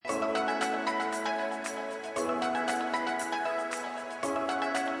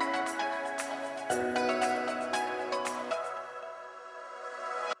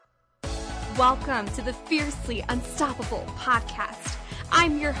Welcome to the Fiercely Unstoppable podcast.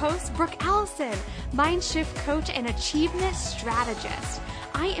 I'm your host, Brooke Allison, mind shift coach and achievement strategist.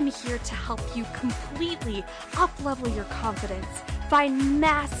 I am here to help you completely up-level your confidence, find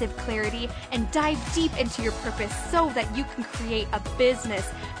massive clarity, and dive deep into your purpose so that you can create a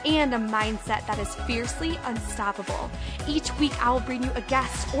business and a mindset that is fiercely unstoppable. Each week, I will bring you a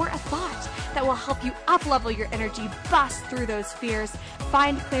guest or a thought that will help you up-level your energy, bust through those fears,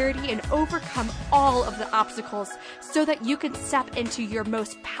 find clarity, and overcome all of the obstacles so that you can step into your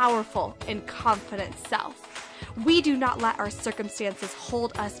most powerful and confident self. We do not let our circumstances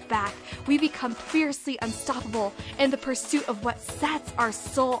hold us back. We become fiercely unstoppable in the pursuit of what sets our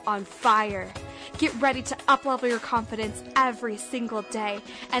soul on fire. Get ready to up-level your confidence every single day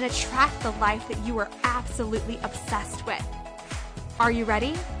and attract the life that you are absolutely obsessed with. Are you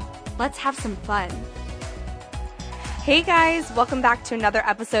ready? Let's have some fun. Hey guys, welcome back to another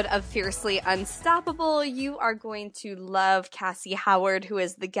episode of Fiercely Unstoppable. You are going to love Cassie Howard, who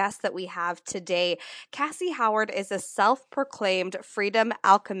is the guest that we have today. Cassie Howard is a self-proclaimed freedom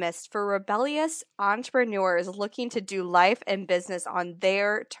alchemist for rebellious entrepreneurs looking to do life and business on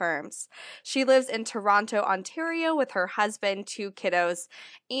their terms. She lives in Toronto, Ontario with her husband, 2 kiddos,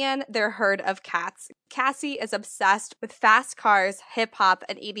 and their herd of cats. Cassie is obsessed with fast cars, hip-hop,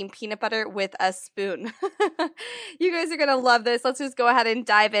 and eating peanut butter with a spoon. You guys are going to love this. Let's just go ahead and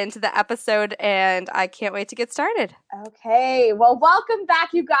dive into the episode, and I can't wait to get started. Okay, well, welcome back,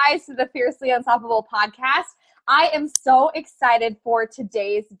 you guys, to the Fiercely Unstoppable podcast. I am so excited for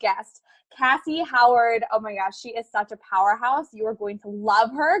today's guest, Cassie Howard. Oh my gosh, she is such a powerhouse. You are going to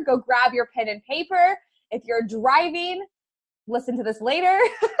love her. Go grab your pen and paper. If you're driving, listen to this later.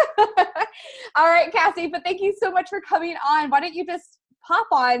 All right, Cassie, but thank you so much for coming on. Why don't you just pop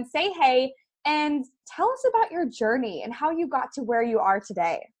on, say hey, and tell us about your journey and how you got to where you are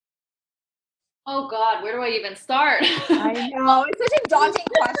today. Oh God, where do I even start? I know, it's such a daunting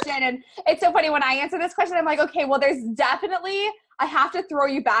question. And it's so funny when I answer this question, I'm like, okay, well, there's definitely, I have to throw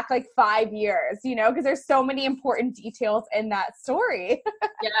you back like 5 years, because there's so many important details in that story.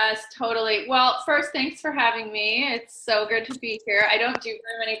 Yes, totally. Well, first, thanks for having me. It's so good to be here. I don't do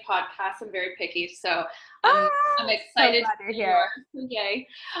very many podcasts. I'm very picky. So I'm excited so glad you're here. Yay.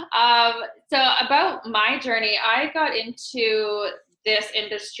 So about my journey, I got into this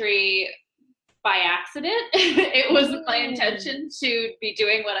industry by accident. It wasn't my intention to be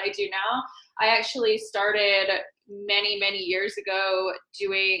doing what I do now. I actually started many years ago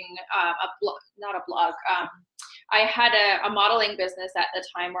doing I had a modeling business at the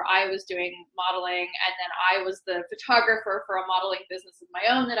time where I was doing modeling, and then I was the photographer for a modeling business of my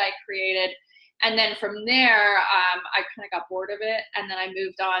own that I created. And then from there, I kind of got bored of it, and then I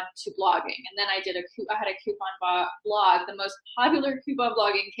moved on to blogging. And then I had a coupon blog, the most popular coupon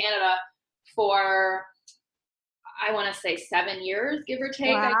blog in Canada for, I want to say 7 years, give or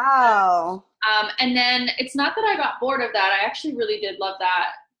take. Wow. And then it's not that I got bored of that. I actually really did love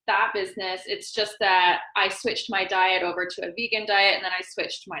that business. It's just that I switched my diet over to a vegan diet, and then I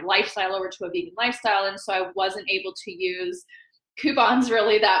switched my lifestyle over to a vegan lifestyle. And so I wasn't able to use coupons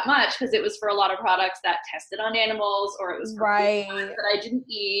really that much because it was for a lot of products that tested on animals, or it was for that I didn't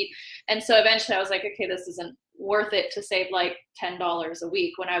eat. And so eventually I was like, okay, this isn't worth it to save like $10 a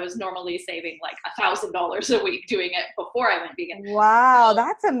week when I was normally saving like $1,000 a week doing it before I went vegan. Wow,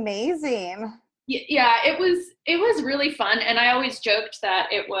 that's amazing. Yeah, it was really fun. And I always joked that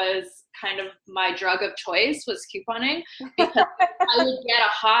it was kind of my drug of choice was couponing, because I would get a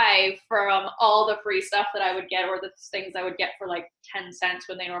high from all the free stuff that I would get, or the things I would get for like 10 cents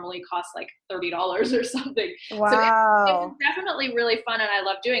when they normally cost like $30 or something. Wow. So it was definitely really fun, and I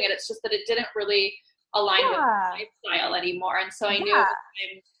loved doing it. It's just that it didn't really align with my lifestyle anymore. And so I knew it was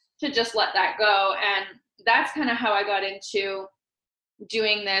time to just let that go. And that's kind of how I got into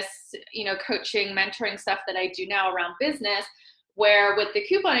doing this, coaching, mentoring stuff that I do now around business, where with the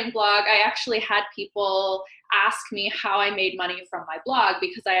couponing blog, I actually had people ask me how I made money from my blog,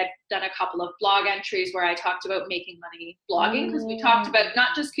 because I had done a couple of blog entries where I talked about making money blogging, because we talked about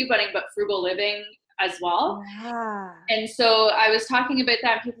not just couponing, but frugal living as well. Yeah. And so I was talking about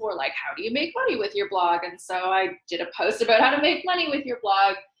that, and people were like, how do you make money with your blog? And so I did a post about how to make money with your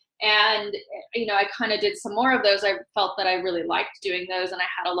blog. And, I kind of did some more of those. I felt that I really liked doing those, and I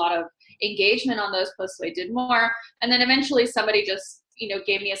had a lot of engagement on those posts, so I did more. And then eventually somebody just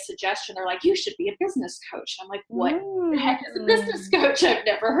gave me a suggestion. They're like, you should be a business coach. I'm like, what the heck is a business coach? I've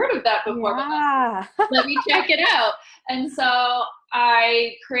never heard of that before. Yeah. But let me check it out. And so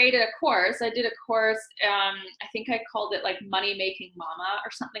I created a course. I did a course. I think I called it like Money Making Mama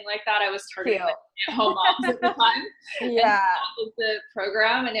or something like that. I was targeting home moms at the time. Yeah. And that was the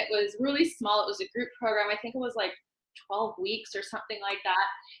program. And it was really small. It was a group program. I think it was like 12 weeks or something like that.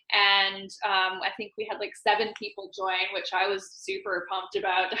 And I think we had like 7 people join, which I was super pumped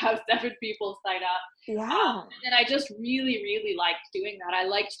about, to have 7 people sign up. Yeah. And I just really, really liked doing that. I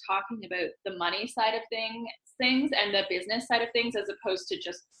liked talking about the money side of things and the business side of things, as opposed to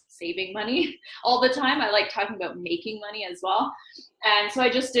just saving money all the time. I like talking about making money as well. And so I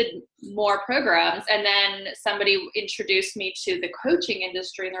just did more programs. And then somebody introduced me to the coaching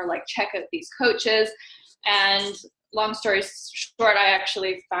industry, and they're like, check out these coaches. And long story short, I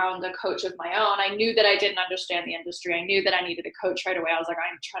actually found a coach of my own. I knew that I didn't understand the industry. I knew that I needed a coach right away. I was like,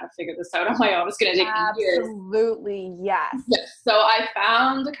 I'm trying to figure this out on my own. It's going to take me years. Absolutely, yes. So I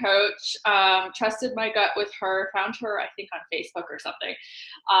found a coach, trusted my gut with her, found her, I think, on Facebook or something.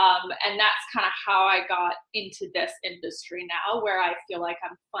 And that's kind of how I got into this industry now, where I feel like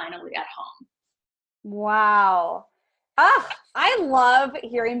I'm finally at home. Wow. Oh, I love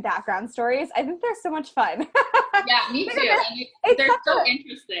hearing background stories. I think they're so much fun. Yeah, me too. They're so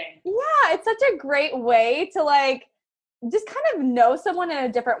interesting. Yeah, it's such a great way to like just kind of know someone in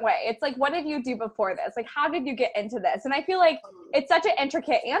a different way. It's like, what did you do before this? Like, how did you get into this? And I feel like it's such an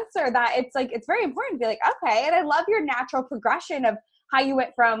intricate answer that it's like, it's very important to be like, okay. And I love your natural progression of how you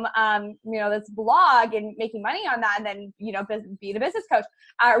went from, this blog and making money on that, and then, being a business coach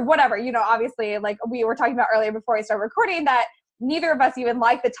or whatever, obviously, like we were talking about earlier before we started recording, that neither of us even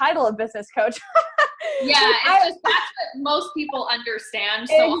like the title of business coach. Yeah, that's what most people understand.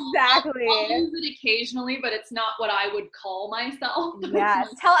 So exactly. I'll use it occasionally, but it's not what I would call myself. Yes.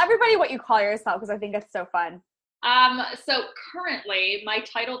 Tell everybody what you call yourself, because I think it's so fun. So currently my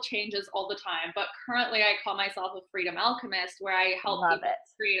title changes all the time, but currently I call myself a freedom alchemist, where I help people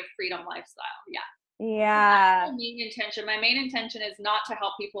create a freedom lifestyle. Yeah. Yeah. That's my main intention. My main intention is not to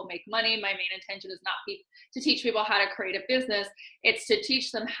help people make money. My main intention is not to teach people how to create a business. It's to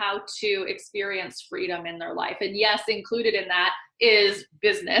teach them how to experience freedom in their life. And yes, included in that is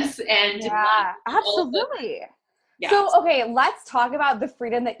business and money. Absolutely. Yeah. So, okay, let's talk about the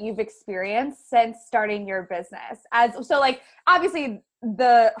freedom that you've experienced since starting your business. Obviously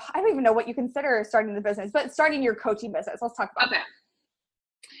I don't even know what you consider starting the business, but starting your coaching business. Let's talk about that.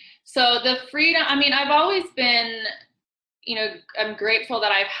 So the freedom, I've always been, I'm grateful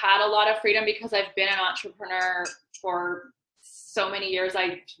that I've had a lot of freedom, because I've been an entrepreneur for so many years,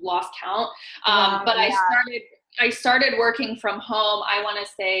 I lost count. But yeah. I started working from home, I want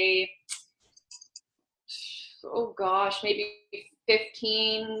to say, maybe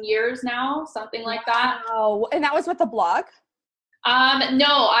 15 years now, something like that. Wow. And that was with the blog? No,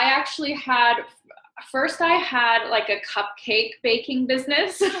 I actually first I had like a cupcake baking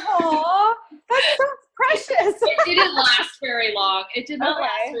business. Oh, that's so precious. It didn't last very long. It did not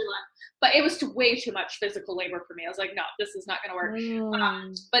last very long. But it was way too much physical labor for me. I was like, no, this is not going to work.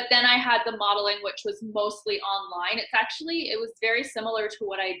 But then I had the modeling, which was mostly online. It was very similar to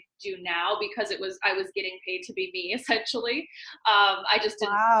what I do now, because I was getting paid to be me, essentially. I just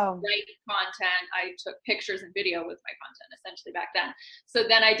didn't write content. I took pictures and video with my content, essentially, back then. So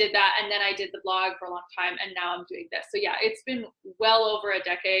then I did that, and then I did the blog for a long time, and now I'm doing this. So yeah, it's been well over a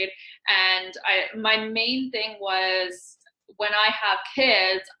decade. And my main thing was, when I have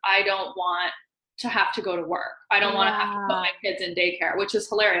kids, I don't want to have to go to work. I don't want to have to put my kids in daycare, which is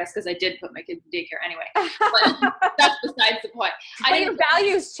hilarious, because I did put my kids in daycare anyway. But that's besides the point. But your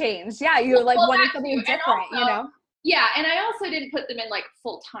values changed. Yeah, you wanted something different, Yeah, and I also didn't put them in like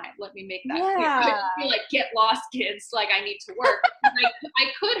full time. Let me make that clear. I didn't feel like get lost kids, like I need to work. I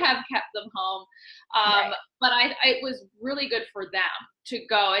could have kept them home, but it was really good for them to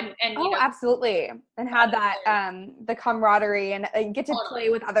go and absolutely, and have that the camaraderie and get to play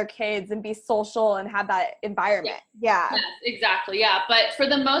with other kids and be social and have that environment. Yeah. Yes, exactly. Yeah, but for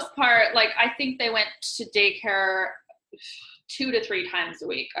the most part, like I think they went to daycare 2 to 3 times a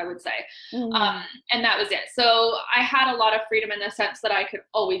week, I would say. And that was it. So I had a lot of freedom in the sense that I could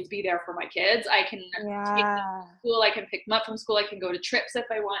always be there for my kids. I can take them to school. I can pick them up from school. I can go to trips if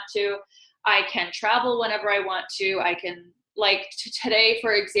I want to. I can travel whenever I want to. I can like today,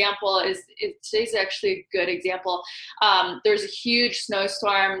 for example, today's actually a good example. There's a huge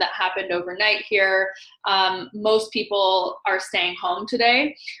snowstorm that happened overnight here. Most people are staying home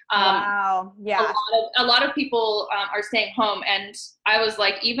today. Wow. Yeah. A lot of people are staying home, and I was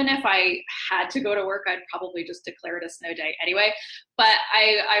like, even if I had to go to work, I'd probably just declare it a snow day anyway. But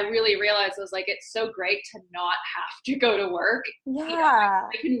I really realized, I was like, it's so great to not have to go to work. Yeah. You know,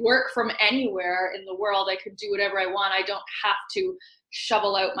 I can work from anywhere in the world. I can do whatever I want. I don't have to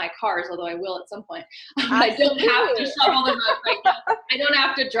shovel out my cars, although I will at some point. I don't have to shovel them out right now. I don't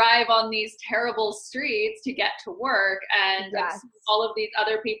have to drive on these terrible streets to get to work. And Yes. all of these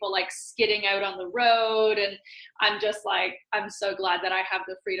other people like skidding out on the road. And I'm just like, I'm so glad that I have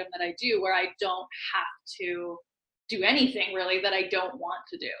the freedom that I do, where I don't have to do anything really that I don't want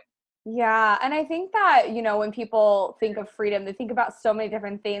to do. Yeah. And I think that, you know, when people think of freedom, they think about so many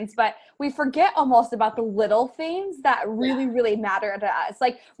different things, but we forget almost about the little things that really, really matter to us.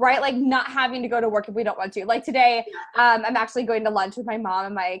 Like, right. Like not having to go to work if we don't want to. Like today, I'm actually going to lunch with my mom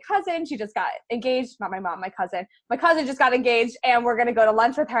and my cousin. She just got engaged. Not my mom, my cousin. My cousin just got engaged, and we're going to go to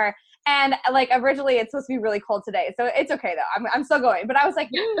lunch with her. And like originally it's supposed to be really cold today, so it's okay though. I'm still going. But I was like,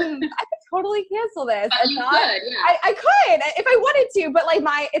 I could totally cancel this. But you could, yeah. I could if I wanted to, but like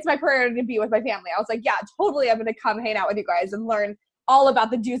it's my priority to be with my family. I was like, yeah, totally. I'm gonna come hang out with you guys and learn all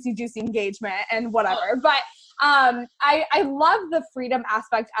about the juicy engagement and whatever. But I love the freedom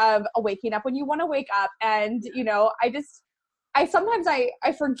aspect of waking up when you want to wake up, and you know, I sometimes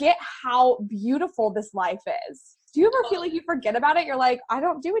forget how beautiful this life is. Do you ever feel like you forget about it? You're like, I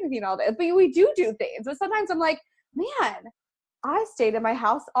don't do anything all day, but we do things. But sometimes I'm like, man, I stayed in my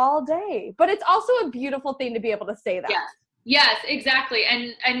house all day. But it's also a beautiful thing to be able to say that. Yes, exactly.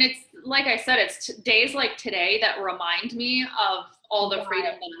 And it's like I said, it's days like today that remind me of all the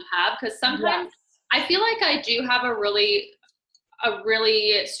freedom that I have. Because sometimes I feel like I do have a really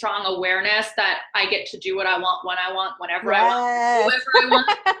strong awareness that I get to do what I want, when I want, whenever I want, whoever I want.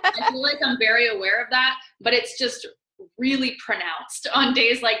 I feel like I'm very aware of that, but it's just really pronounced on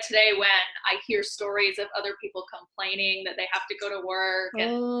days like today when I hear stories of other people complaining that they have to go to work,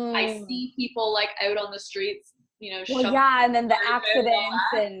 and I see people like out on the streets, you know. And then the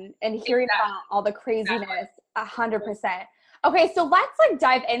accidents and hearing about all the craziness, 100%. Okay, so let's like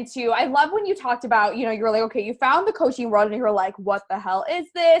dive into, I love when you talked about, you know, you were like, okay, you found the coaching world and you were like, what the hell is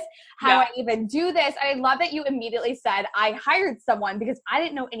this? How do I even do this? And I love that you immediately said, I hired someone because I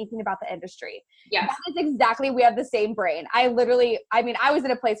didn't know anything about the industry. Yes. That is exactly, we have the same brain. I was in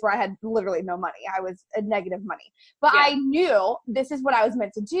a place where I had literally no money. I was a negative money, but I knew this is what I was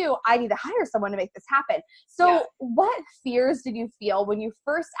meant to do. I need to hire someone to make this happen. So what fears did you feel when you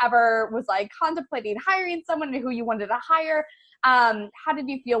first ever was like contemplating hiring someone who you wanted to hire? How did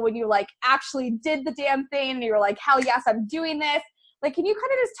you feel when you like actually did the damn thing and you were like, hell yes, I'm doing this? Like, can you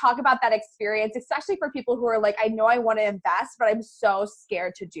kind of just talk about that experience, especially for people who are like, I know I want to invest, but I'm so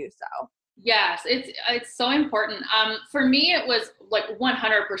scared to do so? Yes, it's so important. For me, it was like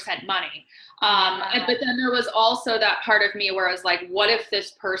 100% money. But then there was also that part of me where I was like, what if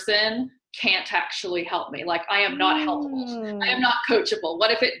this person can't actually help me? Like, I am not helpable. I am not coachable.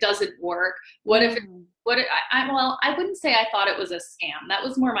 What if it doesn't work? What if I wouldn't say I thought it was a scam. That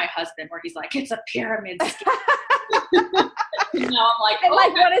was more my husband, where he's like, it's a pyramid scam. Now I'm like, and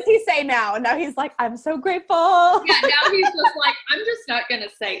like, what does he say now? And now he's like, I'm so grateful. Yeah, now he's just like, I'm just not going to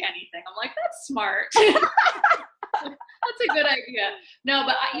say anything. I'm like, that's smart. That's a good idea. No,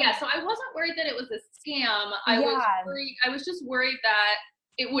 but so I wasn't worried that it was a scam. I was just worried that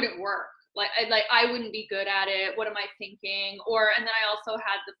it wouldn't work. Like I wouldn't be good at it. What am I thinking? And then I also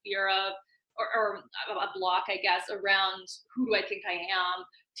had the fear of, or a block, I guess, around who do I think I am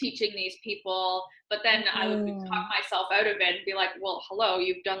teaching these people. But then I would talk myself out of it and be like, well, hello,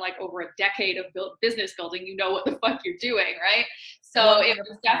 you've done like over a decade of business building. You know what the fuck you're doing, right? So 100%.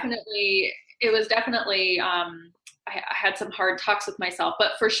 it was definitely, I had some hard talks with myself,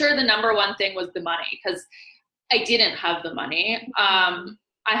 but for sure the number one thing was the money, because I didn't have the money.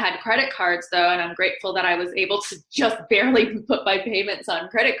 I had credit cards though, and I'm grateful that I was able to just barely put my payments on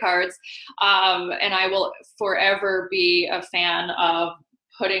credit cards. And I will forever be a fan of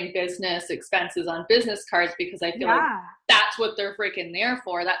putting business expenses on business cards, because I feel like that's what they're freaking there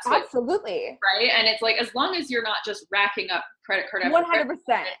for. That's what, absolutely right. And it's like, as long as you're not just racking up credit card after 100%,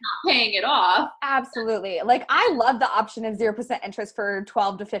 not paying it off. Absolutely. Like, I love the option of 0% interest for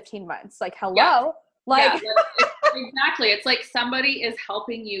 12 to 15 months. Like, hello. Like, exactly. It's like somebody is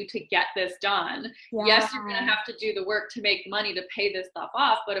helping you to get this done. Yeah. Yes, you're going to have to do the work to make money to pay this stuff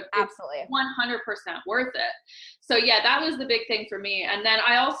off, but it's absolutely 100% worth it. So yeah, that was the big thing for me. And then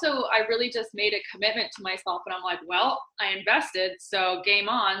I really just made a commitment to myself, and I'm like, well, I invested, so game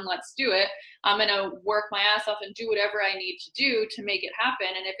on, let's do it. I'm going to work my ass off and do whatever I need to do to make it happen.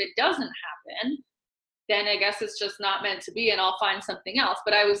 And if it doesn't happen, then I guess it's just not meant to be, and I'll find something else.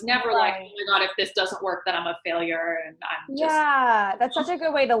 But I was never like, oh my God, if this doesn't work, then I'm a failure. And I'm just. Yeah, that's such a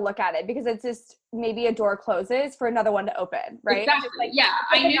good way to look at it, because it's just maybe a door closes for another one to open, right? Exactly. Like, yeah.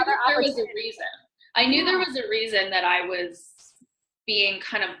 I knew there was a reason. I knew there was a reason that I was being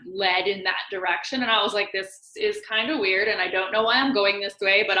kind of led in that direction. And I was like, this is kind of weird, and I don't know why I'm going this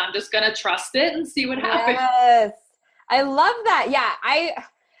way, but I'm just going to trust it and see what happens. Yes. I love that. Yeah.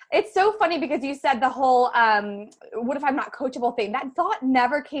 It's so funny because you said the whole, what if I'm not coachable thing? That thought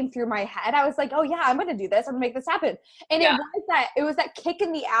never came through my head. I was like, oh yeah, I'm going to do this. I'm going to make this happen. And it was that kick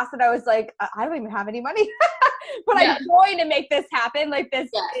in the ass that I was like, I don't even have any money, but I'm going to make this happen. Like this,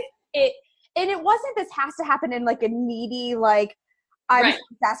 and it wasn't, this has to happen in like a needy, like I'm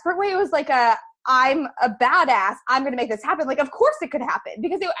desperate way. It was like I'm a badass. I'm going to make this happen. Like, of course it could happen,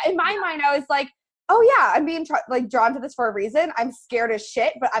 because in my mind, I was like, oh yeah, I'm being drawn to this for a reason. I'm scared as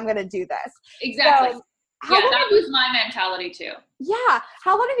shit, but I'm going to do this. Exactly. So, that was my mentality too. Yeah.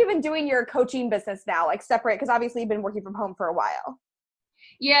 How long have you been doing your coaching business now? Like separate, because obviously you've been working from home for a while.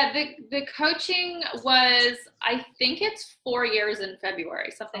 Yeah, the coaching was, I think it's 4 years in February,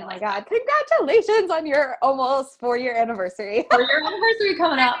 something like that. Oh my God, congratulations on your almost 4-year anniversary. 4-year anniversary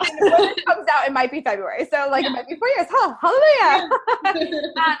coming up. When it comes out, it might be February. So like it might be 4 years. Huh? Hallelujah.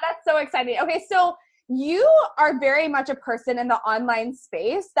 That's so exciting. Okay, so you are very much a person in the online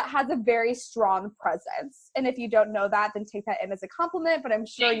space that has a very strong presence. And if you don't know that, then take that in as a compliment, but I'm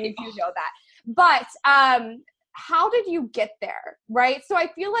sure you do know that. But how did you get there, right? So I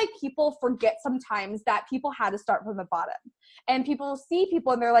feel like people forget sometimes that people had to start from the bottom, and people see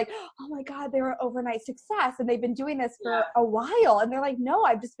people and they're like, oh my God, they were overnight success and they've been doing this for a while. And they're like, no,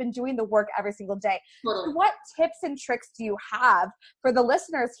 I've just been doing the work every single day. Totally. So what tips and tricks do you have for the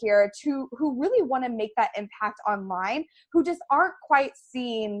listeners here who really want to make that impact online, who just aren't quite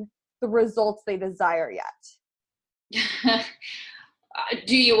seeing the results they desire yet?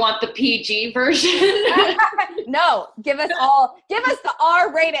 Do you want the PG version? No, give us the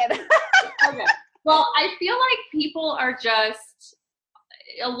R rated. Okay. Well, I feel like people are just,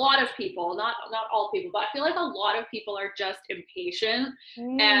 a lot of people, not all people, but I feel like a lot of people are just impatient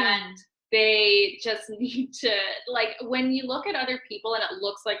and they just need to, like, when you look at other people and it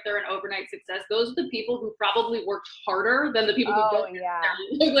looks like they're an overnight success, those are the people who probably worked harder than the people who don't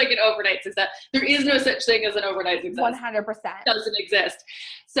look like an overnight success. There is no such thing as an overnight success. 100%. Doesn't exist.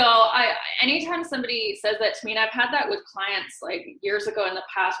 So anytime somebody says that to me, and I've had that with clients like years ago in the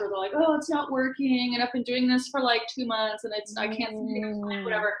past, where they're like, oh, it's not working, and I've been doing this for like 2 months and I can't see a client,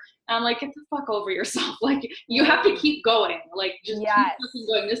 whatever. And I'm like, get the fuck over yourself. Like, you have to keep going. Like, just keep fucking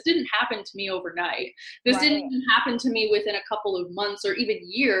going. This didn't happen to me overnight. This didn't even happen to me within a couple of months or even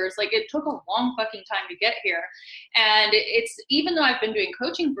years. Like, it took a long fucking time to get here. And it's, even though I've been doing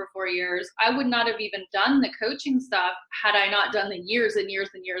coaching for 4 years, I would not have even done the coaching stuff had I not done the years and years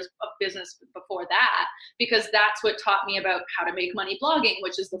and years of business before that, because that's what taught me about how to make money blogging,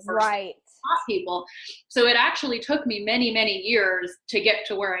 which is the first thing I taught people. So it actually took me many, many years to get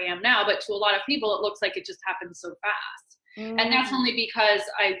to where I am now, but to a lot of people, it looks like it just happened so fast. And that's only because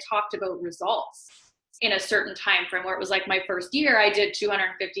I talked about results in a certain time frame, where it was like my first year I did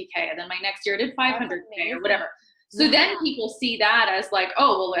 250K, and then my next year I did 500K or whatever. So then people see that as like,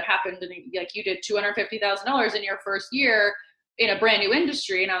 oh, well, it happened, and like, you did $250,000 in your first year in a brand new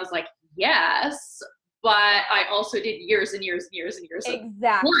industry. And I was like, yes, but I also did years and years and years and years of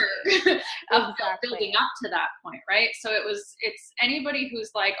work of building up to that point, right? So it's anybody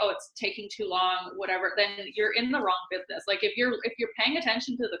who's like, oh, it's taking too long, whatever, then you're in the wrong business. Like, if you're paying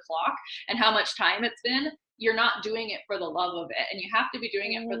attention to the clock and how much time it's been, you're not doing it for the love of it. And you have to be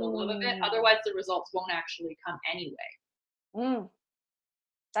doing it for the love of it. Otherwise, the results won't actually come anyway.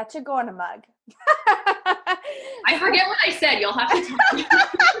 That should go on a mug. I forget what I said. You'll have to tell me.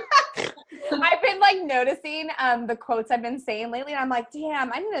 I've been like noticing the quotes I've been saying lately, and I'm like,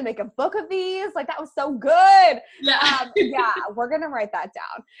 damn, I need to make a book of these. Like, that was so good. Yeah, we're gonna write that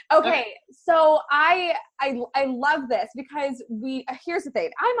down. Okay. So I love this, because here's the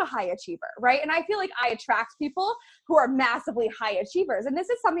thing. I'm a high achiever, right? And I feel like I attract people who are massively high achievers, and this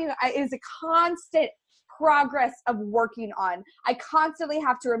is something that is a constant progress of working on. I constantly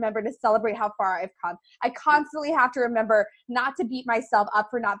have to remember to celebrate how far I've come. I constantly have to remember not to beat myself up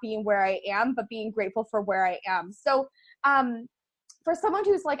for not being where I am, but being grateful for where I am. So for someone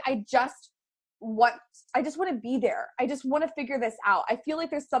who's like, I just want to be there. I just want to figure this out. I feel like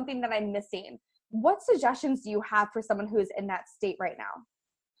there's something that I'm missing. What suggestions do you have for someone who is in that state right now?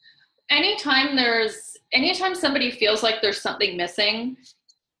 Anytime somebody feels like there's something missing,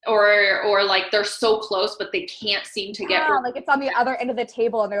 or like they're so close but they can't seem to get like it's on the other end of the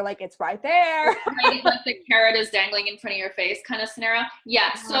table and they're like, it's right there. Right, like the carrot is dangling in front of your face kind of scenario.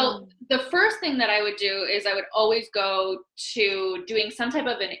 Yeah. So the first thing that I would do is I would always go to doing some type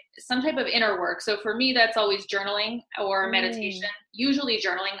of inner work. So for me, that's always journaling or meditation. Usually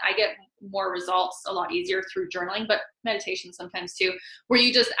journaling. I get more results a lot easier through journaling, but meditation sometimes too, where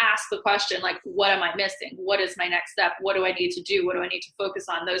you just ask the question, like, what am I missing? What is my next step? What do I need to do? What do I need to focus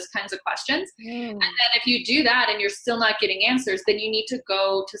on? Those kinds of questions. And then if you do that and you're still not getting answers, then you need to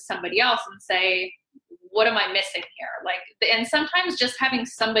go to somebody else and say, what am I missing here? Like, and sometimes just having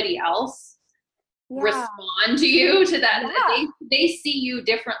somebody else respond to you to that. They see you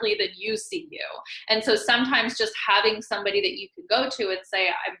differently than you see you. And so sometimes just having somebody that you can go to and say,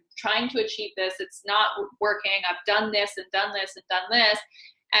 I'm trying to achieve this. It's not working. I've done this and done this and done this.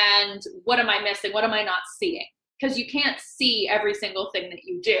 And what am I missing? What am I not seeing? Because you can't see every single thing that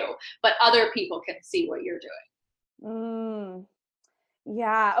you do, but other people can see what you're doing.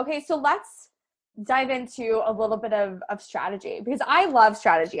 Yeah. Okay. So let's dive into a little bit of strategy, because I love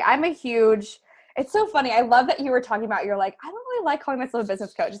strategy. It's so funny. I love that you were talking about, you're like, I don't really like calling myself a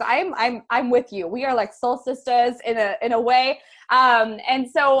business coach. I'm with you. We are like soul sisters in a way. And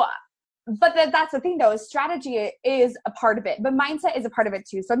so, but that's the thing though, is strategy is a part of it, but mindset is a part of it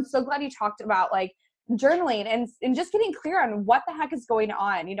too. So I'm so glad you talked about like journaling and just getting clear on what the heck is going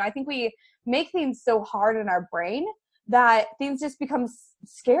on. You know, I think we make things so hard in our brain that things just become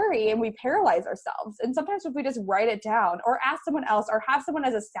scary and we paralyze ourselves. And sometimes if we just write it down or ask someone else or have someone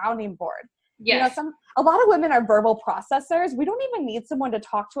as a sounding board. Yes. You know, a lot of women are verbal processors. We don't even need someone to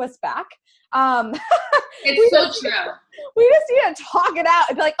talk to us back. It's so true. We just need to talk it out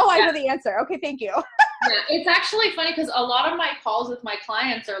and be like, oh, I know the answer. Okay, thank you. Yeah, it's actually funny because a lot of my calls with my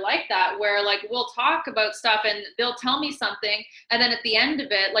clients are like that, where like we'll talk about stuff and they'll tell me something, and then at the end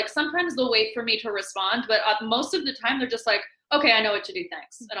of it, like sometimes they'll wait for me to respond, but most of the time they're just like, okay, I know what to do,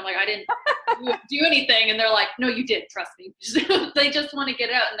 thanks. And I'm like, I didn't do anything. And they're like, no, you did, trust me. They just want to get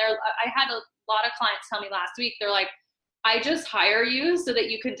it out. And I had a lot of clients tell me last week, they're like, I just hire you so that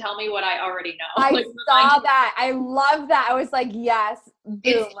you can tell me what I already know. I saw that. I love that. I was like, yes. Boom.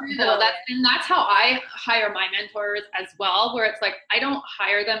 It's true though. That's how I hire my mentors as well, where it's like, I don't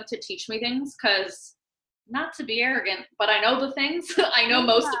hire them to teach me things because, not to be arrogant, but I know the things. I know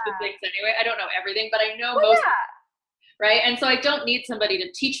most of the things anyway. I don't know everything, but I know most. Right. And so I don't need somebody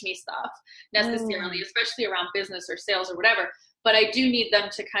to teach me stuff necessarily, especially around business or sales or whatever. But I do need them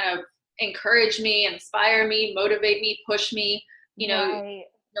to kind of encourage me, inspire me, motivate me, push me,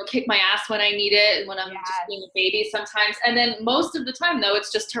 kick my ass when I need it and when I'm just being a baby sometimes. And then most of the time, though,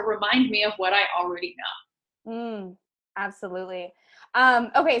 it's just to remind me of what I already know. Absolutely.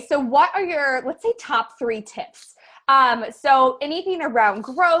 Okay. So what are your, let's say, top 3 tips? So anything around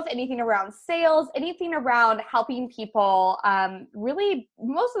growth, anything around sales, anything around helping people, really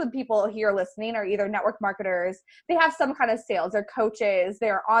most of the people here listening are either network marketers, they have some kind of sales, they're coaches,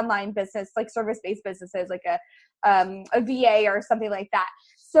 they're online business, like service-based businesses, like a VA or something like that.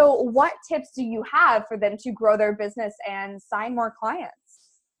 So what tips do you have for them to grow their business and sign more clients?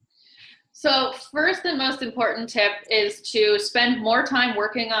 So first and most important tip is to spend more time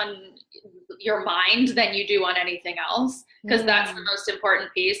working on your mind than you do on anything else, because that's the most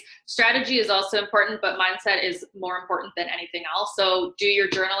important piece. Strategy is also important, but mindset is more important than anything else. So do your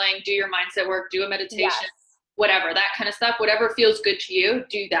journaling, do your mindset work, do a meditation, whatever, that kind of stuff, whatever feels good to you,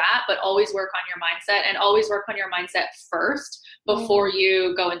 do that, but always work on your mindset, and always work on your mindset first before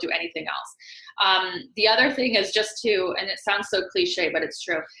you go and do anything else. The other thing is just to, and it sounds so cliche, but it's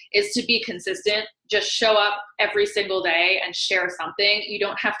true, is to be consistent. Just show up every single day and share something. You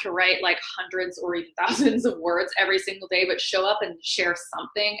don't have to write like hundreds or even thousands of words every single day, but show up and share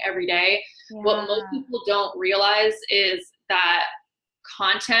something every day. What most people don't realize is that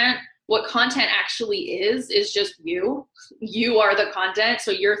what content actually is just you. You are the content.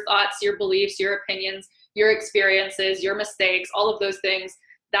 So your thoughts, your beliefs, your opinions, your experiences, your mistakes, all of those things,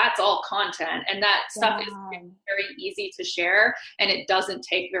 that's all content. And that stuff is very easy to share, and it doesn't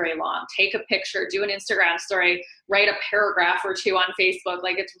take very long. Take a picture, do an Instagram story, write a paragraph or 2 on Facebook.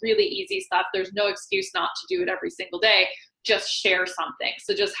 Like, it's really easy stuff. There's no excuse not to do it every single day. Just share something.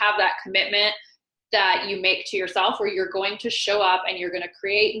 So just have that commitment. that you make to yourself, where you're going to show up and you're going to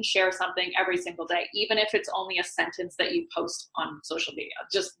create and share something every single day, even if it's only a sentence that you post on social media.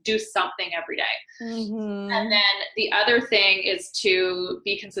 Just do something every day. Mm-hmm. And then the other thing is to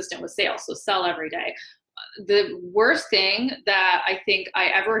be consistent with sales. So sell every day. The worst thing that I think I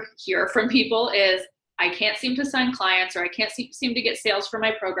ever hear from people is, I can't seem to sign clients, or I can't seem to get sales for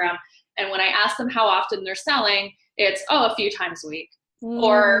my program. And when I ask them how often they're selling, it's, a few times a week.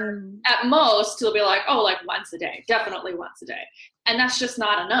 Or at most, they'll be like, like once a day, definitely once a day. And that's just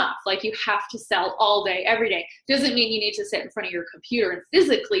not enough. Like, you have to sell all day, every day. Doesn't mean you need to sit in front of your computer and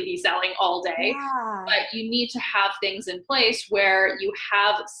physically be selling all day, but you need to have things in place where you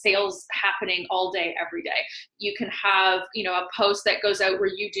have sales happening all day, every day. You can have, a post that goes out where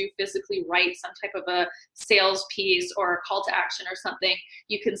you do physically write some type of a sales piece or a call to action or something.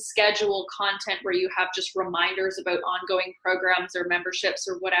 You can schedule content where you have just reminders about ongoing programs or memberships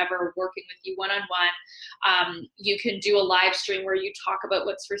or whatever, working with you one-on-one. You can do a live stream where you talk about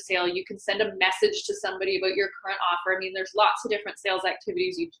what's for sale. You can send a message to somebody about your current offer. I mean, there's lots of different sales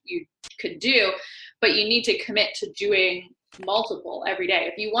activities you could do, but you need to commit to doing multiple every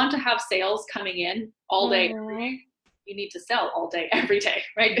day. If you want to have sales coming in all day, every day, you need to sell all day, every day,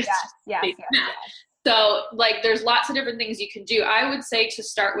 right? Yes. So there's lots of different things you can do. I would say to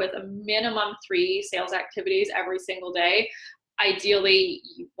start with a minimum 3 sales activities every single day. Ideally,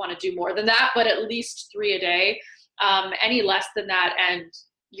 you want to do more than that, but at least 3 a day. Any less than that, and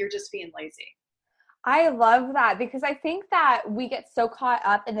you're just being lazy. I love that, because I think that we get so caught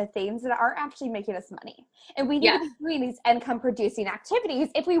up in the things that aren't actually making us money. And we need to be doing these income producing activities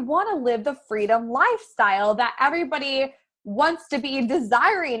if we want to live the freedom lifestyle that everybody wants to be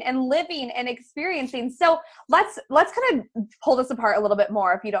desiring and living and experiencing. So let's kind of pull this apart a little bit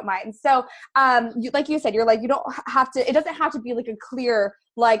more, if you don't mind. So like you said, you're like, you don't have to, it doesn't have to be like a clear,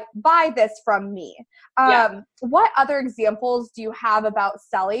 like, buy this from me. What other examples do you have about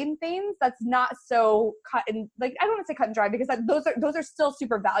selling things that's not so cut and, like, I don't want to say cut and dry, because those are still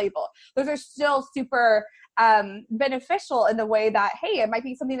super valuable. Those are still super beneficial in the way that, hey, it might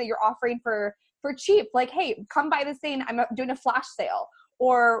be something that you're offering for cheap. Like, hey, come buy this thing, I'm doing a flash sale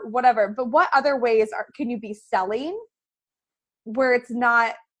or whatever. But what other ways can you be selling where it's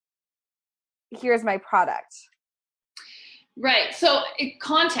not, here's my product? Right. So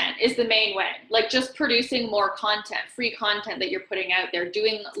content is the main way, like just producing more content, free content that you're putting out there,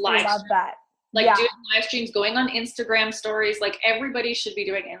 doing live. I love that. Doing live streams, going on Instagram stories. Like, everybody should be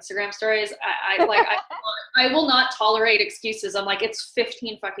doing Instagram stories. I will not tolerate excuses. I'm like, it's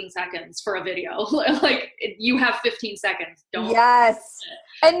 15 fucking seconds for a video. Like, you have 15 seconds. Don't. Yes.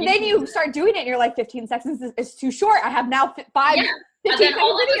 And then you start doing it and you're like, 15 seconds is too short. I have now 5. Yeah. And then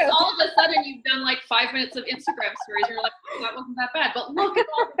all of a sudden you've done like 5 minutes of Instagram stories. You're like, that wasn't that bad. But look at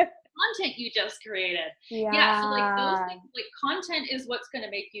all the content you just created. So like those things, like, content is what's going to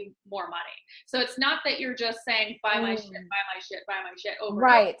make you more money. So it's not that you're just saying, buy my shit, buy my shit, buy my shit over.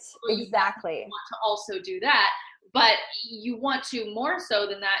 Right. And over. Exactly. You want to also do that, but you want to, more so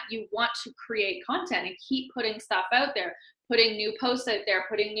than that, you want to create content and keep putting stuff out there, putting new posts out there,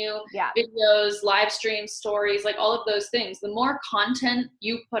 putting new videos, live streams, stories, like all of those things. The more content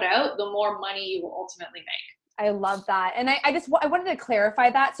you put out, the more money you will ultimately make. I love that. And I wanted to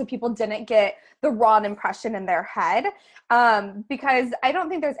clarify that so people didn't get the wrong impression in their head, because I don't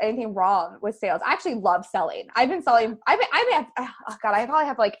think there's anything wrong with sales. I actually love selling. I've been selling. I probably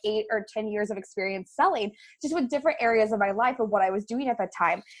have like 8 or 10 years of experience selling, just with different areas of my life of what I was doing at that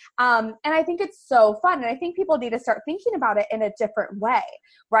time. And I think it's so fun. And I think people need to start thinking about it in a different way,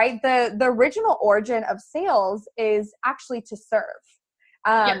 right? The original origin of sales is actually to serve.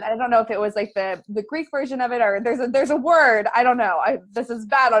 I don't know if it was like the Greek version of it, or there's a word, I don't know. This is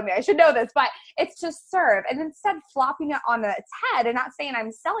bad on me. I should know this, but it's to serve. And instead flopping it on its head and not saying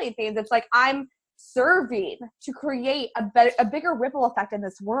I'm selling things, it's like I'm serving to create a bigger ripple effect in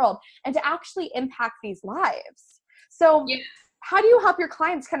this world and to actually impact these lives. So how do you help your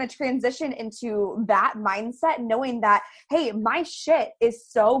clients kind of transition into that mindset, knowing that, hey, my shit is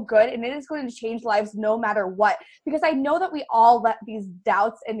so good and it is going to change lives no matter what? Because I know that we all let these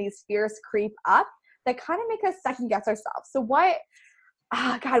doubts and these fears creep up that kind of make us second guess ourselves. So what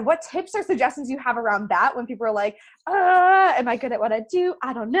tips or suggestions do you have around that when people are like, am I good at what I do?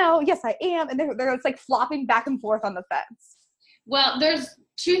 I don't know. Yes, I am. And they're it's like flopping back and forth on the fence. Well, there's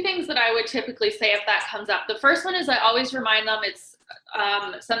 2 things that I would typically say if that comes up. The first one is I always remind them, it's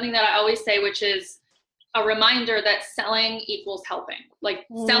something that I always say, which is a reminder that selling equals helping. Like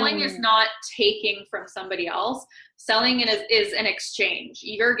selling is not taking from somebody else. Selling is an exchange.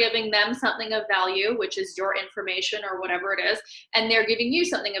 You're giving them something of value, which is your information or whatever it is, and they're giving you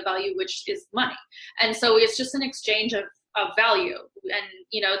something of value, which is money. And so it's just an exchange of value. And,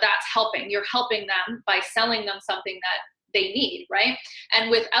 you know, that's helping. You're helping them by selling them something that they need, right?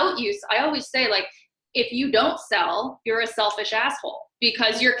 And without use, I always say, like, if you don't sell, you're a selfish asshole,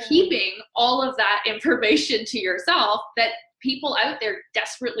 because you're keeping all of that information to yourself that people out there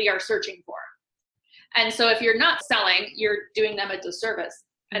desperately are searching for. And so if you're not selling, you're doing them a disservice.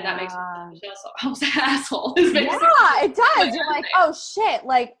 And that makes me feel so asshole. Yeah, it does. You're like, oh shit.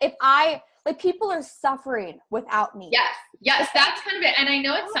 Like people are suffering without me. Yes, that's kind of it. And I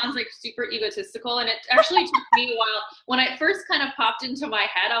know it sounds like super egotistical, and it actually took me a while. When it first kind of popped into my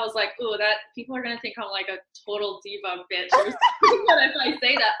head, I was like, oh, that people are going to think I'm like a total diva bitch or something if I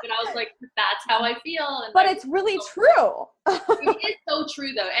say that. But I was like, that's how I feel. And but it's really true. It is so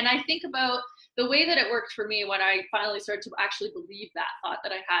true, though. And I think about the way that it worked for me when I finally started to actually believe that thought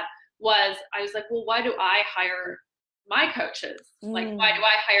that I had was, I was like, well, why do I hire my coaches? Like, why do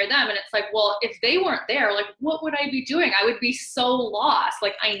I hire them? And it's like, well, if they weren't there, like, what would I be doing? I would be so lost.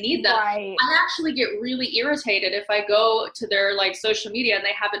 Like, I need them. Right. I actually get really irritated if I go to their like social media and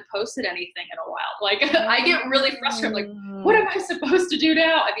they haven't posted anything in a while. Like, I get really frustrated. Like, what am I supposed to do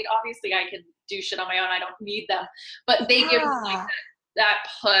now? I mean, obviously I can do shit on my own. I don't need them, but they give me like that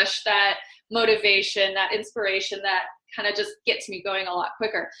push, that motivation, that inspiration, that kind of just gets me going a lot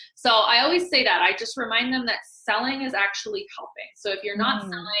quicker. So I always say that. I just remind them that selling is actually helping. So if you're not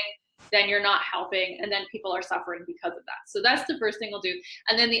selling, then you're not helping, and then people are suffering because of that. So that's the first thing I'll do.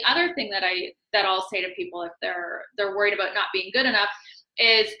 And then the other thing that I'll say to people if they're worried about not being good enough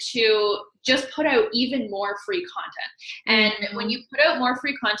is to just put out even more free content. And when you put out more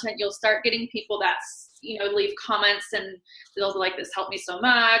free content, you'll start getting people that, you know, leave comments and they'll be like, this helped me so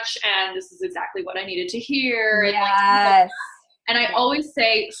much, and this is exactly what I needed to hear. Yes. And I always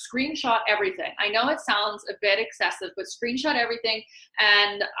say, screenshot everything. I know it sounds a bit excessive, but screenshot everything.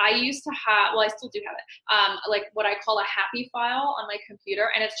 And I used to have, well, I still do have it, like what I call a happy file on my computer.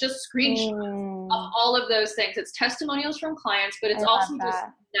 And it's just screenshots of all of those things. It's testimonials from clients, but it's also just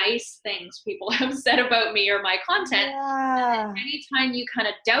nice things people have said about me or my content. Yeah. And anytime you kind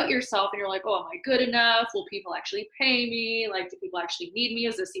of doubt yourself and you're like, oh, am I good enough? Will people actually pay me? Like, do people actually need me?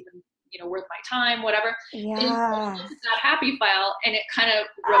 Is this even, you know, worth my time, whatever. Yeah. It's that happy file, and it kind of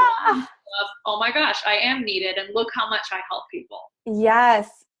reminds of, oh my gosh, I am needed, and look how much I help people. Yes.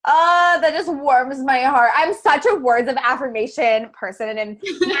 That just warms my heart. I'm such a words of affirmation person, and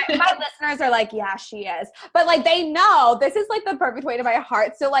my listeners are like, yeah, she is. But like, they know this is like the perfect way to my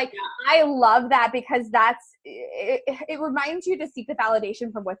heart. So like, I love that, because it reminds you to seek the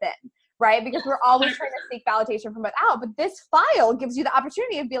validation from within, right? Because we're always trying to seek validation from without, but this file gives you the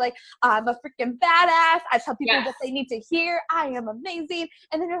opportunity to be like, I'm a freaking badass. I tell people what they need to hear. I am amazing.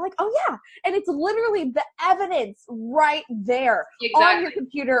 And then you're like, oh yeah. And it's literally the evidence right there on your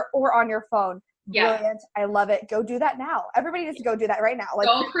computer or on your phone. Yeah. Brilliant. I love it. Go do that now. Everybody needs to go do that right now. Like,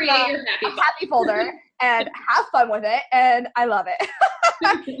 go create your happy folder and have fun with it. And I love it.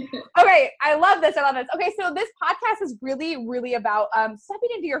 Okay. I love this. Okay. So this podcast is really, really about stepping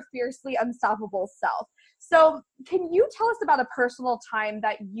into your fiercely unstoppable self. So can you tell us about a personal time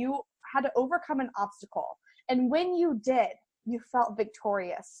that you had to overcome an obstacle? And when you did, you felt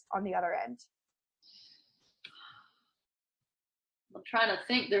victorious on the other end? I'm trying to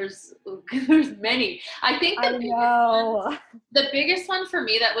think. There's many. I think the biggest one for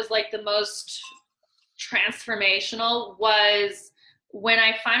me that was like the most transformational was when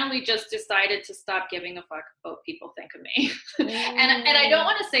I finally just decided to stop giving a fuck about what people think of me. and I don't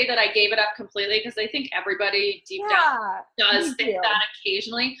want to say that I gave it up completely, because I think everybody deep down does think that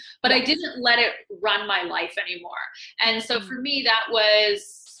occasionally, but I didn't let it run my life anymore. And so for me, that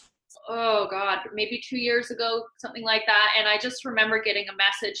was, oh God, maybe 2 years ago, something like that. And I just remember getting a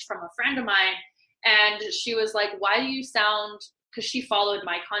message from a friend of mine, and she was like, why do you sound, because she followed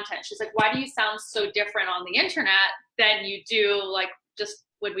my content, she's like, why do you sound so different on the internet than you do like just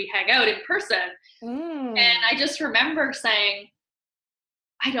when we hang out in person? And I just remember saying,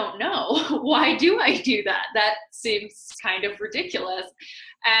 I don't know. Why do I do that? That seems kind of ridiculous.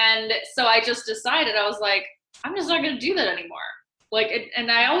 And so I just decided, I was like, I'm just not going to do that anymore. Like, and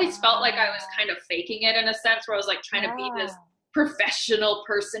I always felt like I was kind of faking it in a sense, where I was like trying to be this professional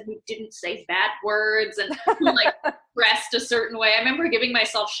person who didn't say bad words and who like dressed a certain way. I remember giving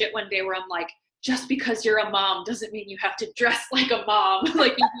myself shit one day where I'm like, just because you're a mom doesn't mean you have to dress like a mom.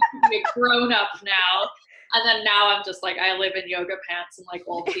 Like, you need to be a grown up now. And then now I'm just like, I live in yoga pants and like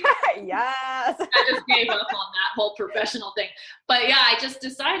old people. Yes. I just gave up on that whole professional thing. But yeah, I just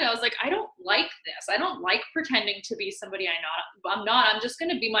decided, I was like, I don't like this. I don't like pretending to be somebody I'm not. I'm just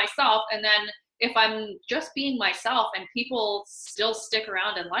going to be myself. And then if I'm just being myself and people still stick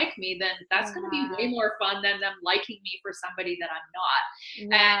around and like me, then that's going to be way more fun than them liking me for somebody that I'm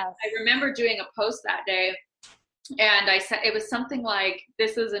not. Yes. And I remember doing a post that day, and I said, it was something like,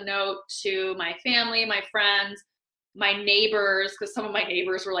 this is a note to my family, my friends, my neighbors, because some of my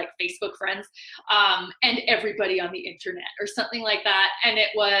neighbors were like Facebook friends, and everybody on the internet or something like that. And it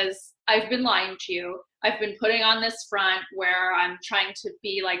was, I've been lying to you. I've been putting on this front where I'm trying to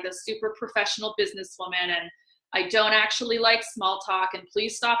be like the super professional businesswoman, and I don't actually like small talk, and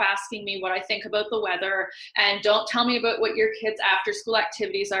please stop asking me what I think about the weather, and don't tell me about what your kids' after school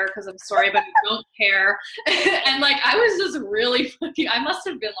activities are, because I'm sorry, but I don't care. And like, I was just really fucking, I must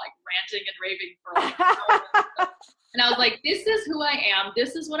have been like ranting and raving for like and I was like, this is who I am.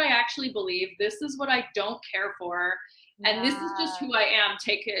 This is what I actually believe. This is what I don't care for. And this is just who I am.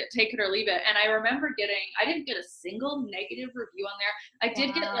 Take it or leave it. And I remember I didn't get a single negative review on there. I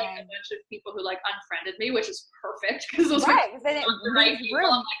did get like a bunch of people who like unfriended me, which is perfect because those were the right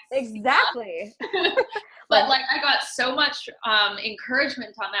people. Like, exactly. But like, I got so much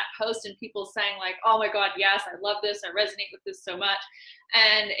encouragement on that post, and people saying like, oh my God, yes, I love this. I resonate with this so much.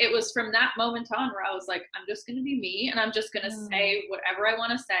 And it was from that moment on where I was like, I'm just going to be me, and I'm just going to say whatever I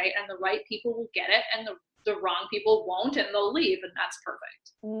want to say, and the right people will get it, and the wrong people won't, and they'll leave, and that's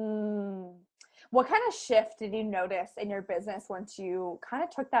perfect. What kind of shift did you notice in your business once you kind of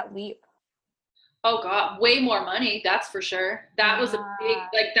took that leap? Oh God, way more money. That's for sure. That was a big,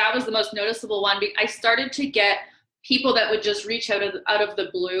 like, that was the most noticeable one. I started to get people that would just reach out of the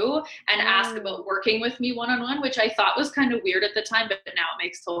blue and ask about working with me one-on-one, which I thought was kind of weird at the time, but now it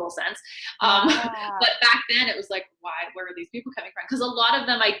makes total sense. But back then it was like, where are these people coming from? Because a lot of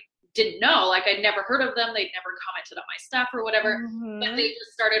them I didn't know, like I'd never heard of them. They'd never commented on my stuff or whatever, but they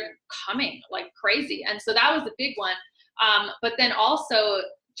just started coming like crazy. And so that was a big one. But then also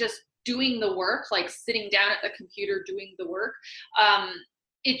just doing the work, like sitting down at the computer, doing the work,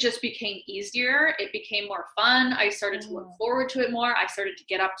 it just became easier. It became more fun. I started to look forward to it more. I started to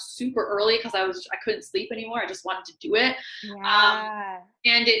get up super early because I couldn't sleep anymore. I just wanted to do it.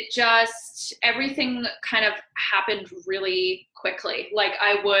 And it just, everything kind of happened really quickly. Like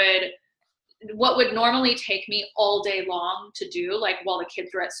what would normally take me all day long to do, like while the kids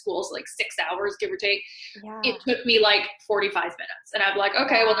were at school, so like 6 hours, give or take, it took me like 45 minutes. And I'd be like,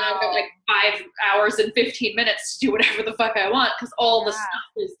 okay, well now I've got like 5 hours and 15 minutes to do whatever the fuck I want, because all the stuff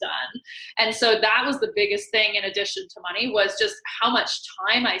is done. And so that was the biggest thing, in addition to money, was just how much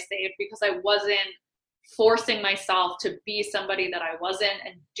time I saved, because I wasn't forcing myself to be somebody that I wasn't,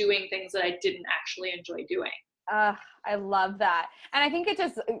 and doing things that I didn't actually enjoy doing. I love that. And I think it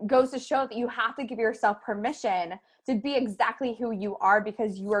just goes to show that you have to give yourself permission to be exactly who you are,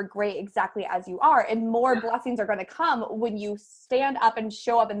 because you are great exactly as you are. And more blessings are going to come when you stand up and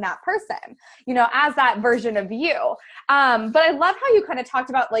show up in that person, you know, as that version of you. But I love how you kind of talked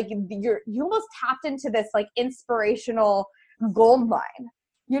about like you almost tapped into this like inspirational gold mine.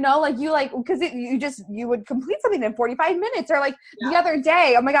 You know, like because you would complete something in 45 minutes, or like the other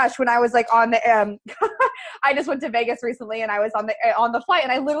day, oh my gosh, when I was like on the, I just went to Vegas recently, and I was on the flight,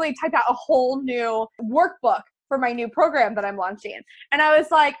 and I literally typed out a whole new workbook for my new program that I'm launching. And I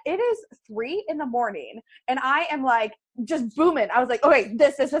was like, it is 3 a.m. and I am like just booming. I was like, okay,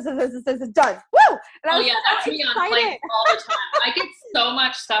 this is done. Woo! And I was that's me on planes all the time. I get so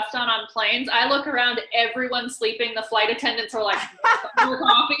much stuff done on planes. I look around, everyone's sleeping. The flight attendants are like, more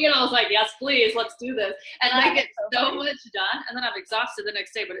coffee, and I was like, yes, please, let's do this. And I get so much done, and then I'm exhausted the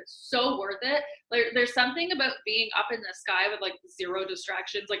next day, but it's so worth it. There's something about being up in the sky with like 0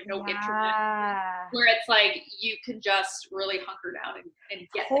 distractions, like no internet, where it's like you can just really hunker down and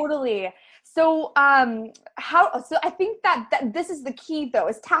get totally things. So I think that this is the key though,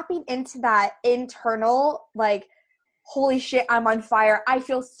 is tapping into that internal, like, holy shit, I'm on fire, I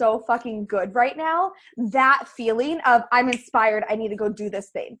feel so fucking good right now. That feeling of I'm inspired, I need to go do this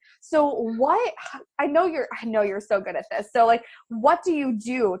thing. So I know you're so good at this. So like, what do you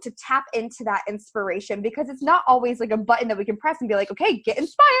do to tap into that inspiration? Because it's not always like a button that we can press and be like, okay, get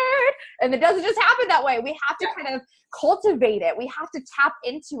inspired. And it doesn't just happen that way. We have to kind of cultivate it. We have to tap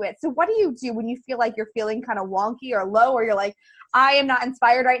into it. So what do you do when you feel like you're feeling kind of wonky or low, or you're like, I am not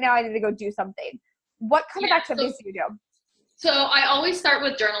inspired right now, I need to go do something? What kind of activities do you do? So I always start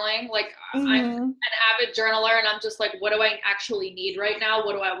with journaling. Like I'm an avid journaler, and I'm just like, what do I actually need right now?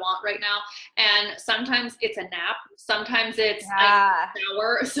 What do I want right now? And sometimes it's a nap. Sometimes it's a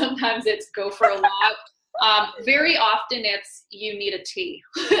shower. Sometimes it's go for a walk. Very often it's you need a tea.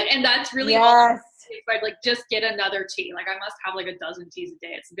 And that's really all. I'd like just get another tea. Like I must have like a dozen teas a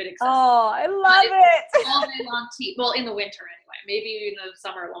day. It's a bit excessive. Oh, I love it. All day long tea. Well, in the winter anyway. Maybe in the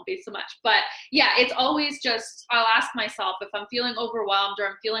summer it won't be so much. But yeah, it's always just, I'll ask myself if I'm feeling overwhelmed or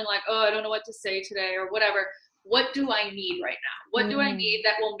I'm feeling like, oh, I don't know what to say today or whatever. What do I need right now? What do I need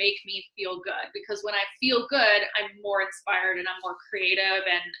that will make me feel good? Because when I feel good, I'm more inspired and I'm more creative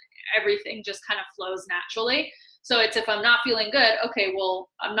and everything just kind of flows naturally. So it's if I'm not feeling good, okay, well,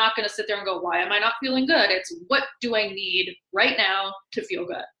 I'm not going to sit there and go, why am I not feeling good? It's what do I need right now to feel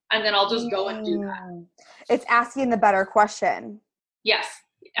good? And then I'll just go and do that. It's asking the better question. Yes,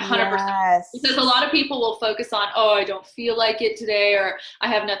 100%. Yes. Because a lot of people will focus on, oh, I don't feel like it today, or I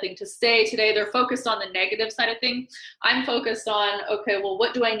have nothing to say today. They're focused on the negative side of things. I'm focused on, okay, well,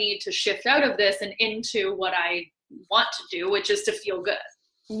 what do I need to shift out of this and into what I want to do, which is to feel good.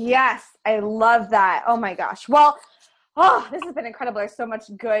 Yes, I love that. Oh my gosh. Well, this has been incredible. There's so much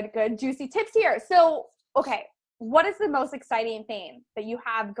good, juicy tips here. So, okay, what is the most exciting thing that you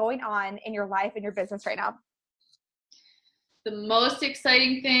have going on in your life and your business right now? The most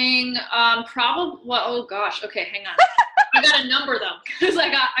exciting thing, probably, well, oh gosh, okay, hang on. I gotta number them because I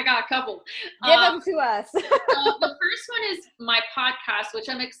got a couple. Give them to us. The first one is my podcast, which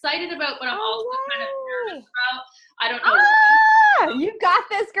I'm excited about, but I'm also kind of nervous about. I don't know. You got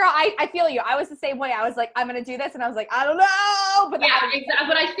this, girl. I feel you. I was the same way. I was like, I'm gonna do this, and I was like, I don't know. But yeah, exactly.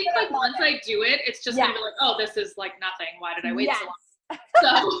 But I think like once I do it, it's just gonna be like, oh, this is like nothing. Why did I wait so long? So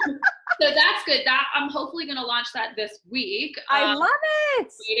that's good. That I'm hopefully going to launch that this week. I love it.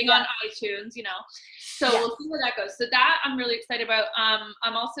 Waiting on iTunes, you know. So we'll see where that goes. So that I'm really excited about.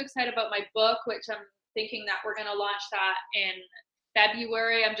 I'm also excited about my book, which I'm thinking that we're going to launch that in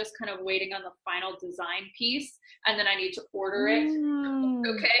February. I'm just kind of waiting on the final design piece, and then I need to order it.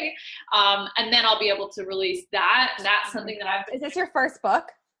 Okay. And then I'll be able to release that. And that's something that I've. Is this your first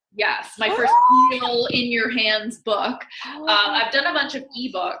book? Yes, my first real in your hands book. I've done a bunch of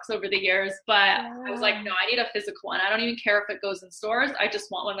ebooks over the years, but I was like, no, I need a physical one. I don't even care if it goes in stores. I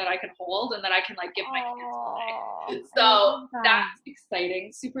just want one that I can hold and that I can like give my kids away. So that's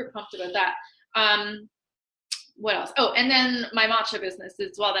exciting. Super pumped about that. What else? Oh, and then my matcha business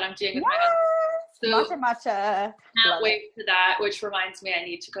as well that I'm doing with my husband. So matcha. Can't wait for that, which reminds me I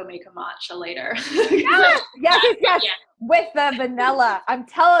need to go make a matcha later. Yes. With the vanilla. I'm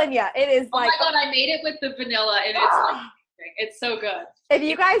telling you, it is like. Oh my God, I made it with the vanilla and it's like, it's so good. If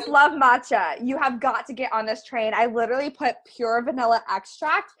you guys love matcha, you have got to get on this train. I literally put pure vanilla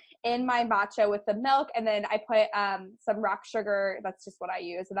extract in my matcha with the milk, and then I put some rock sugar. That's just what I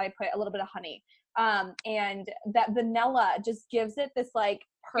use. And I put a little bit of honey. And that vanilla just gives it this like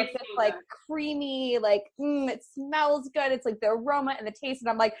perfect, like creamy, like it smells good. It's like the aroma and the taste, and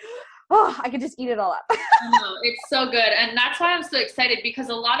I'm like, oh, I could just eat it all up. No, it's so good, and that's why I'm so excited because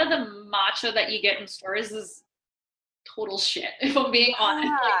a lot of the matcha that you get in stores is total shit. If I'm being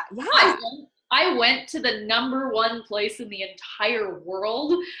honest, I went to the #1 place in the entire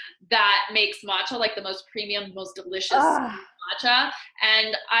world that makes matcha, like the most premium, most delicious matcha.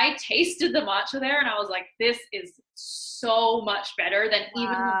 And I tasted the matcha there and I was like, this is so much better than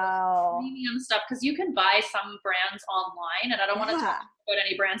even the most premium stuff. Because you can buy some brands online, and I don't want to talk about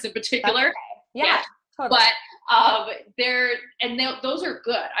any brands in particular. Okay. Totally. But those are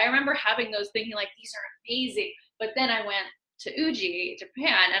good. I remember having those thinking like, these are amazing. But then I went to Uji,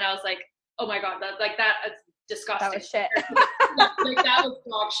 Japan, and I was like, oh my God, that's disgusting. That was shit. Like that was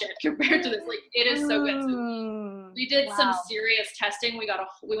dog shit compared to this. Like it is so good. So we did some serious testing. We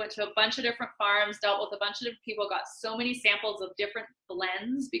went to a bunch of different farms, dealt with a bunch of different people, got so many samples of different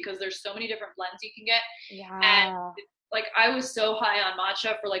blends because there's so many different blends you can get. Yeah. And like I was so high on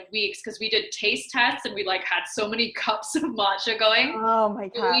matcha for like weeks because we did taste tests and we like had so many cups of matcha going. Oh my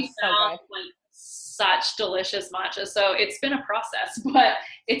God. We found such delicious matcha. So it's been a process, but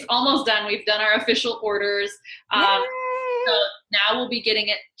it's almost done. We've done our official orders. So now we'll be getting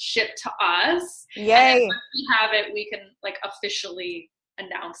it shipped to us. Yay. And then once we have it, we can like officially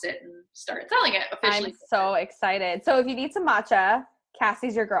announce it and start selling it officially. I'm so excited. So if you need some matcha,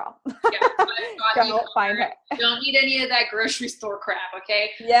 Cassie's your girl. Yeah, Go find her. Don't need any of that grocery store crap,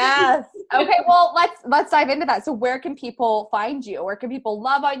 okay? Yes. Okay, well, let's dive into that. So where can people find you? Where can people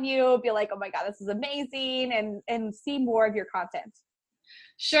love on you, be like, oh my God, this is amazing, and see more of your content?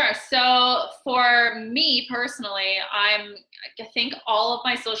 Sure. So for me personally, I think all of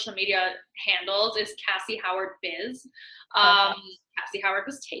my social media handles is Cassie Howard Biz. Cassie Howard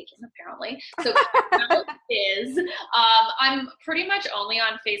was taken, apparently. So is, I'm pretty much only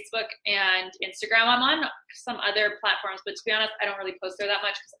on Facebook and Instagram. I'm on some other platforms, but to be honest, I don't really post there that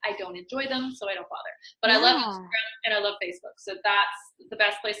much because I don't enjoy them, so I don't bother. But I love Instagram and I love Facebook. So that's the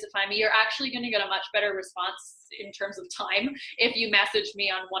best place to find me. You're actually going to get a much better response in terms of time if you message me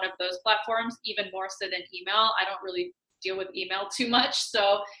on one of those platforms, even more so than email. I don't really deal with email too much,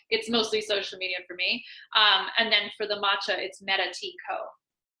 so it's mostly social media for me. And then for the matcha, it's Meta Tea Co.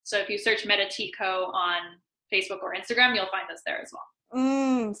 So if you search Meta Tea Co on Facebook or Instagram, you'll find us there as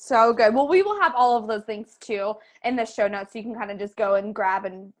well. So good. Well, we will have all of those links too in the show notes, so you can kind of just go and grab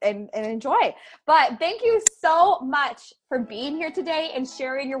and enjoy. But thank you so much for being here today and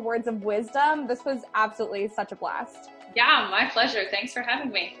sharing your words of wisdom. This was absolutely such a blast. Yeah, my pleasure. Thanks for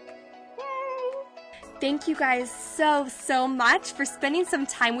having me. Thank you guys so much for spending some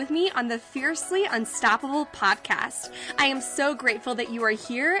time with me on the Fiercely Unstoppable podcast. I am so grateful that you are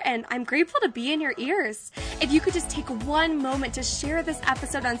here, and I'm grateful to be in your ears. If you could just take one moment to share this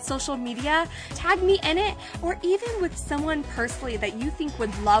episode on social media, tag me in it, or even with someone personally that you think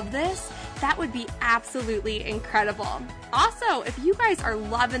would love this, that would be absolutely incredible. Also, if you guys are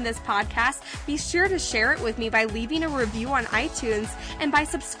loving this podcast, be sure to share it with me by leaving a review on iTunes and by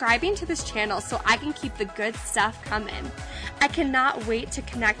subscribing to this channel so I can keep the good stuff coming. I cannot wait to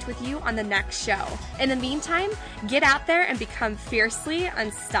connect with you on the next show. In the meantime, get out there and become fiercely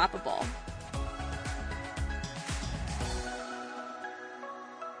unstoppable.